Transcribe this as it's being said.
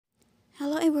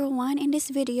Hello everyone, in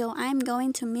this video I'm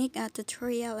going to make a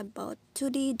tutorial about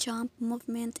 2D jump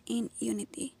movement in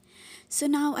Unity. So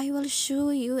now I will show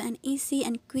you an easy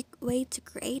and quick way to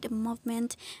create a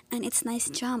movement and its nice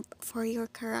jump for your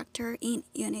character in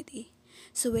Unity.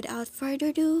 So without further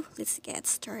ado, let's get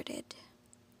started.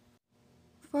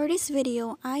 For this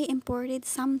video, I imported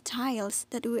some tiles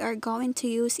that we are going to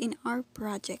use in our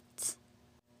projects.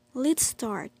 Let's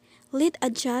start. Let's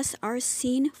adjust our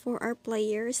scene for our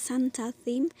player Santa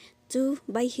theme to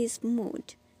by his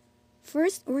mood.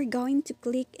 First, we're going to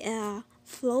click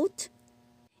float.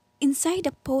 Inside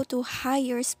the photo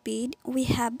higher speed, we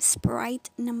have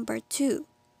sprite number 2.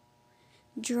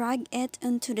 Drag it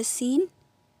onto the scene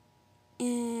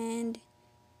and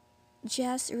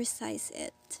just resize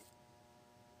it.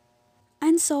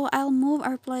 And so I'll move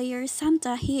our player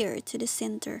Santa here to the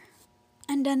center.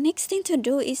 And the next thing to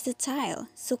do is the tile.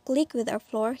 So click with our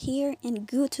floor here and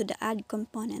go to the add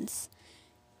components.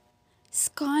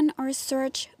 Scan or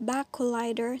search back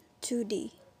collider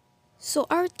 2D. So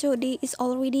our 2D is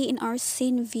already in our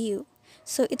scene view.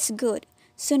 So it's good.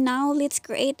 So now let's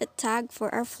create a tag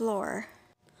for our floor.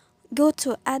 Go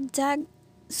to add tag.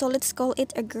 So let's call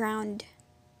it a ground.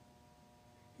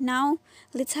 Now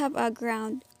let's have a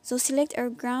ground. So select our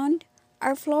ground.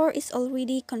 Our floor is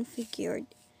already configured.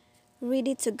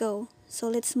 Ready to go. So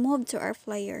let's move to our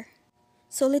player.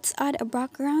 So let's add a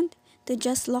background to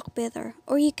just look better,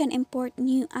 or you can import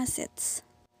new assets.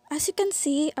 As you can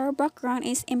see, our background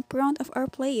is in front of our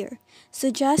player. So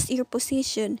adjust your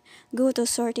position, go to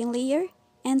sorting layer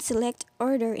and select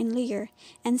order in layer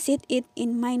and set it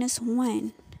in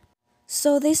 -1.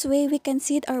 So this way we can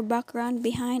see our background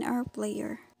behind our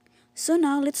player. So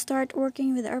now let's start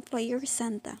working with our player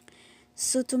Santa.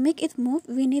 So to make it move,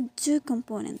 we need two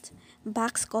components,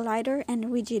 box collider and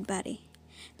rigid body.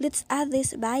 Let's add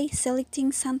this by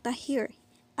selecting Santa here.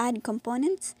 Add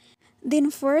components. Then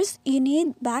first, you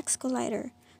need box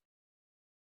collider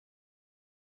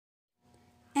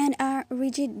and our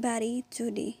rigid body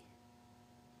 2D.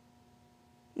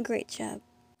 Great job.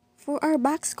 For our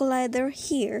box collider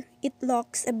here, it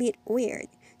looks a bit weird,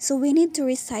 so we need to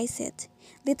resize it.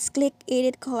 Let's click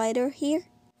edit collider here.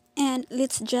 And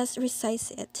let's just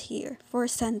resize it here for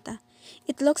Santa.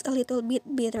 It looks a little bit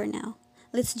better now.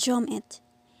 Let's zoom it.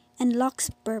 And looks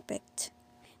perfect.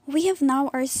 We have now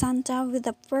our Santa with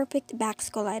the perfect box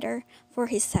collider for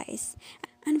his size.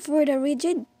 And for the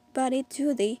rigid body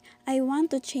 2D, I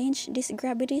want to change this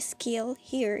gravity scale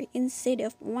here. Instead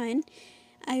of 1,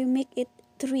 I make it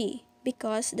 3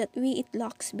 because that way it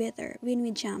looks better when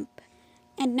we jump.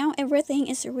 And now everything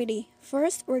is ready.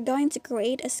 First, we're going to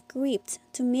create a script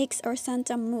to make our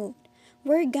Santa move.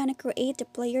 We're gonna create a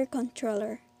player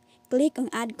controller. Click on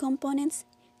add components,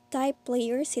 type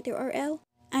player ctrl,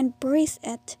 and press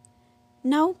it.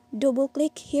 Now, double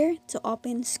click here to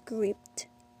open script.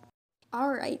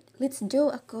 Alright, let's do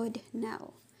a code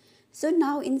now. So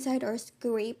now inside our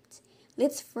script,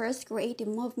 let's first create a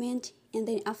movement and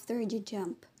then after the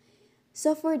jump.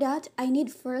 So for that, I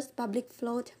need first public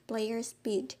float player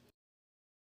speed.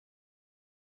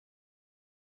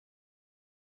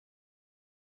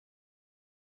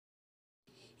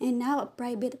 And now a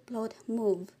private float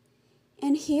move.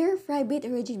 And here, private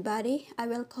rigid body, I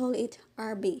will call it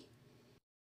RB.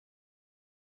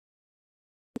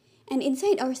 And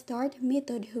inside our start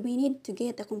method, we need to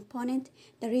get a component,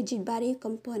 the rigid body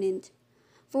component.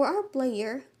 For our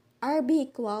player, RB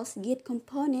equals get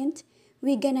component,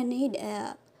 we're gonna need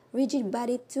a rigid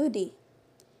body 2D.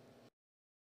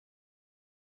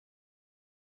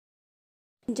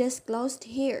 Just closed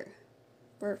here.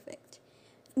 Perfect.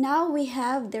 Now we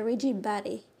have the rigid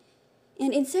body.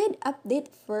 And inside update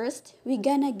first, we're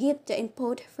gonna get the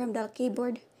input from the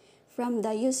keyboard from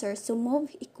the user. So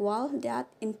move equal that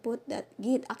input that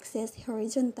get access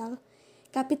horizontal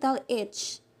capital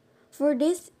H. For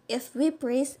this, if we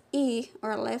press E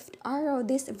or left arrow,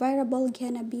 this variable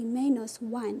gonna be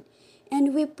 -1.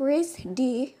 And we press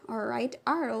D or right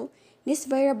arrow, this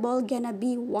variable gonna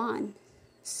be 1.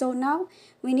 So now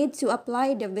we need to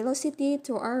apply the velocity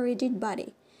to our rigid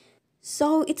body.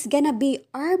 So it's gonna be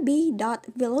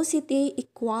rb.velocity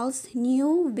equals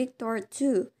new vector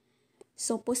 2.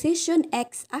 So position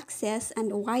x-axis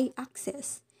and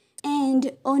y-axis.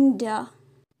 And on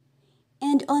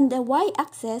the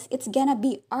y-axis, it's gonna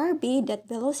be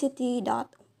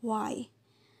rb.velocity.y.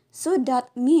 So that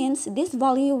means this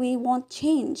value we won't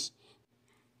change.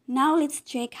 Now let's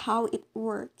check how it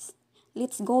works.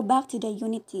 Let's go back to the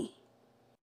Unity.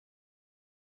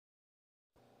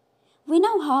 We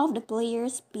now have the player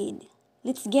speed.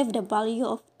 Let's give the value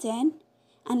of 10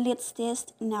 and let's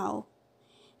test now.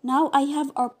 Now I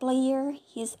have our player.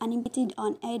 He's animated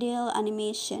on ideal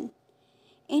animation.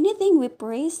 Anything we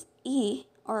press E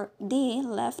or D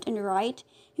left and right,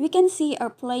 we can see our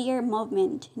player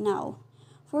movement now.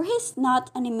 For he's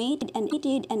not animated and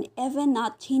even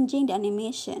not changing the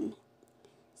animation.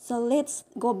 So let's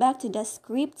go back to the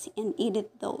script and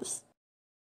edit those.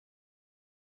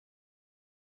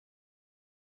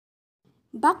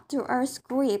 Back to our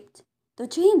script. To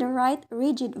change the right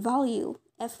rigid value,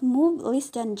 if move less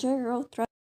than 0,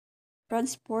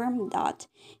 transform dot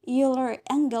Euler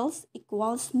angles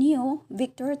equals new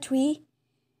vector 3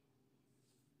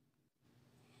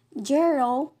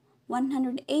 0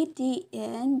 180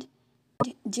 and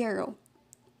 0.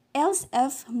 Else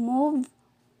if move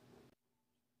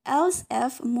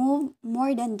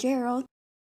more than 0,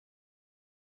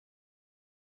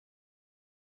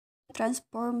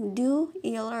 transform do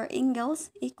Euler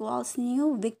angles equals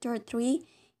new vector 3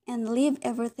 and leave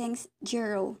everything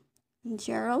 0.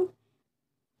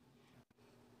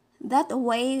 That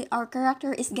way our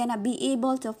character is gonna be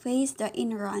able to face the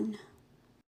in run.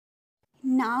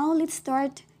 Now let's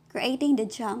start creating the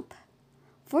jump.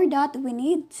 For that we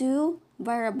need two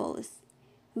variables.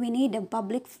 We need a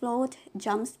public float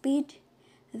jump speed,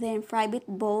 then private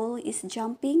ball is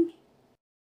jumping.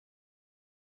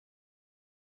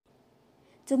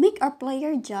 To make our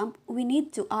player jump, we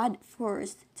need to add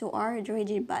force to our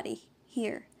rigid body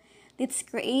here. Let's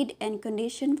create and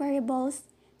condition variables.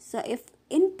 So if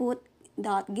input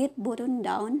dot get button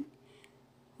down,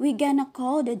 we're gonna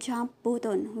call the jump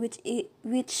button which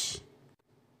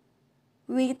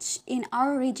in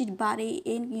our rigid body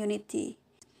in Unity.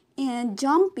 And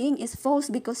jumping is false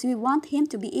because we want him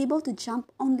to be able to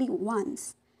jump only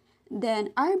once. Then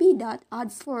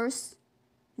rb.add force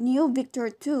new vector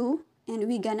 2 and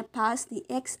we're gonna pass the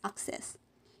x-axis.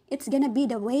 It's gonna be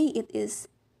the way it is.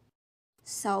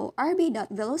 So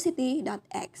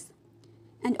rb.velocity.x.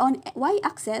 And on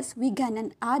y-axis we're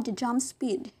gonna add the jump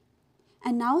speed.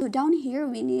 And now down here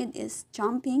we need is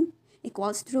jumping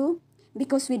equals true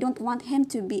because we don't want him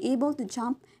to be able to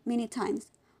jump many times.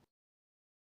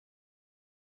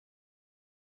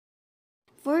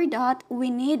 For that, we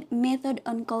need method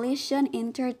on collision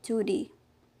enter 2D.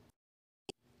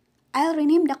 I'll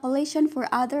rename the collision for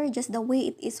other just the way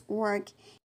it is work.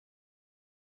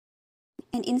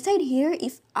 And inside here,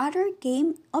 if other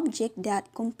game object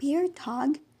that compare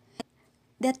tag,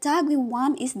 the tag we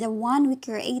want is the one we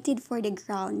created for the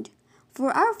ground.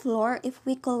 For our floor, if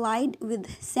we collide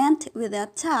with sent with a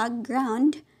tag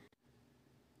ground,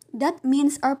 that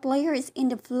means our player is in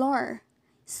the floor.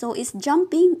 So its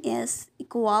jumping is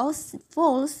equals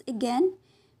false again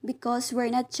because we're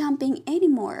not jumping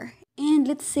anymore. And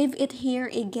let's save it here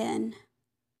again.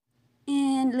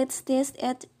 And let's test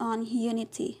it on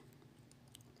Unity.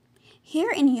 Here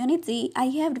in Unity, I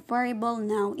have the variable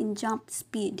now in jump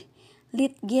speed.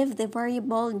 Let's give the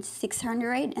variable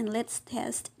 600 and let's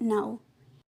test now.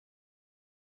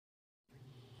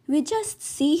 We just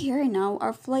see here now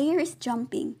our player is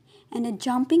jumping and the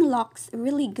jumping looks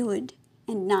really good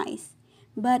and nice.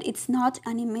 But it's not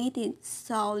animated,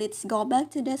 so let's go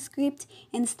back to the script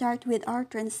and start with our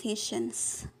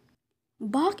transitions.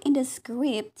 Back in the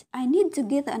script, I need to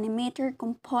get the animator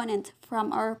component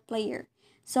from our player.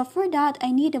 So for that,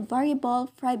 I need a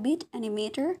variable private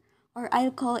animator, or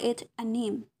I'll call it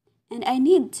anim. And I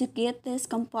need to get this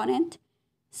component.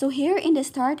 So here in the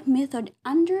start method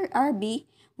under RB,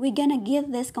 we're gonna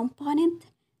get this component.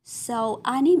 So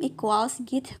anim equals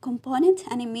get component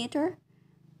animator.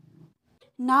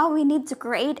 Now we need to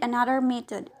create another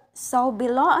method. So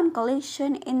below on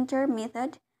collision enter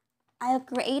method, I'll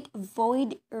create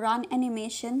void run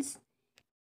animations.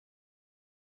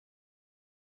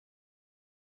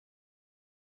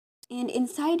 And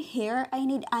inside here, I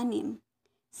need anim.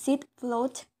 Set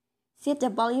float, set the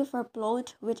value for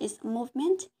float, which is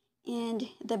movement, and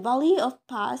the value of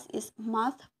pass is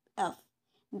mathf.abs,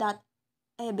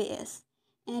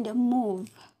 and move.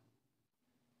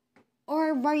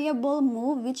 Or variable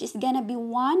move, which is gonna be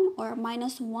 1 or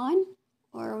 -1,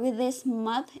 or with this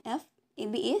mathf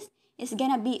abs is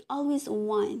gonna be always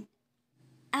 1.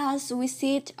 As we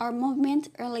set our movement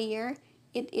earlier,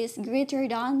 it is greater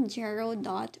than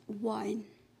 0.1.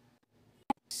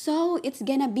 So it's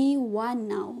gonna be 1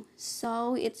 now.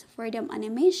 So it's freedom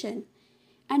animation.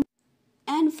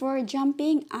 And for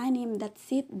jumping anim, that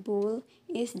set bool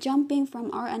is jumping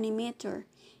from our animator.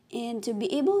 And to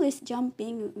be able is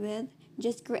jumping with,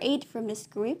 just create from the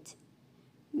script.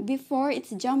 Before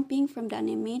it's jumping from the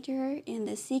animator, and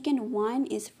the second one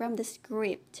is from the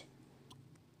script.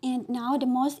 And now the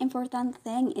most important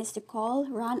thing is to call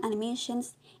run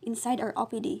animations inside our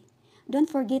OPD. Don't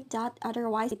forget that,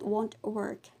 otherwise it won't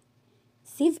work.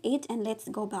 Save it and let's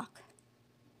go back.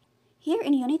 Here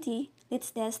in Unity,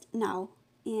 let's test now.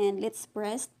 And let's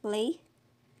press play.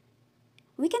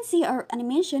 We can see our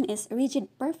animation is rigid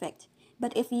perfect.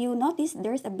 But if you notice,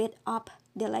 there's a bit of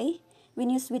delay when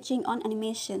you're switching on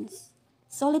animations.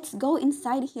 So let's go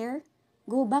inside here,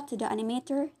 go back to the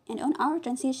animator, and on our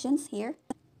transitions here,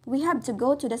 we have to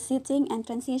go to the setting and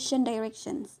transition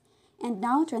directions. And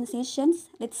now transitions,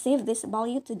 let's save this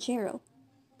value to 0.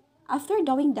 After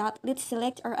doing that, let's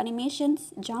select our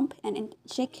animations, jump, and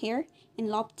check here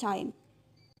in loop time.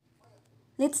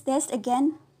 Let's test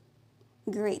again.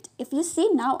 Great. If you see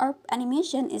now our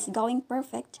animation is going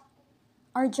perfect.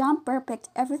 Our jump perfect,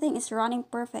 everything is running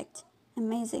perfect.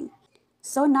 Amazing.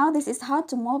 So now this is how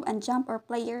to move and jump our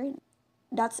player.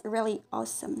 That's really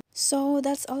awesome. So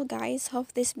that's all guys.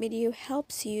 Hope this video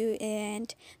helps you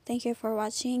and thank you for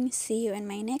watching. See you in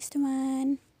my next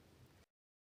one.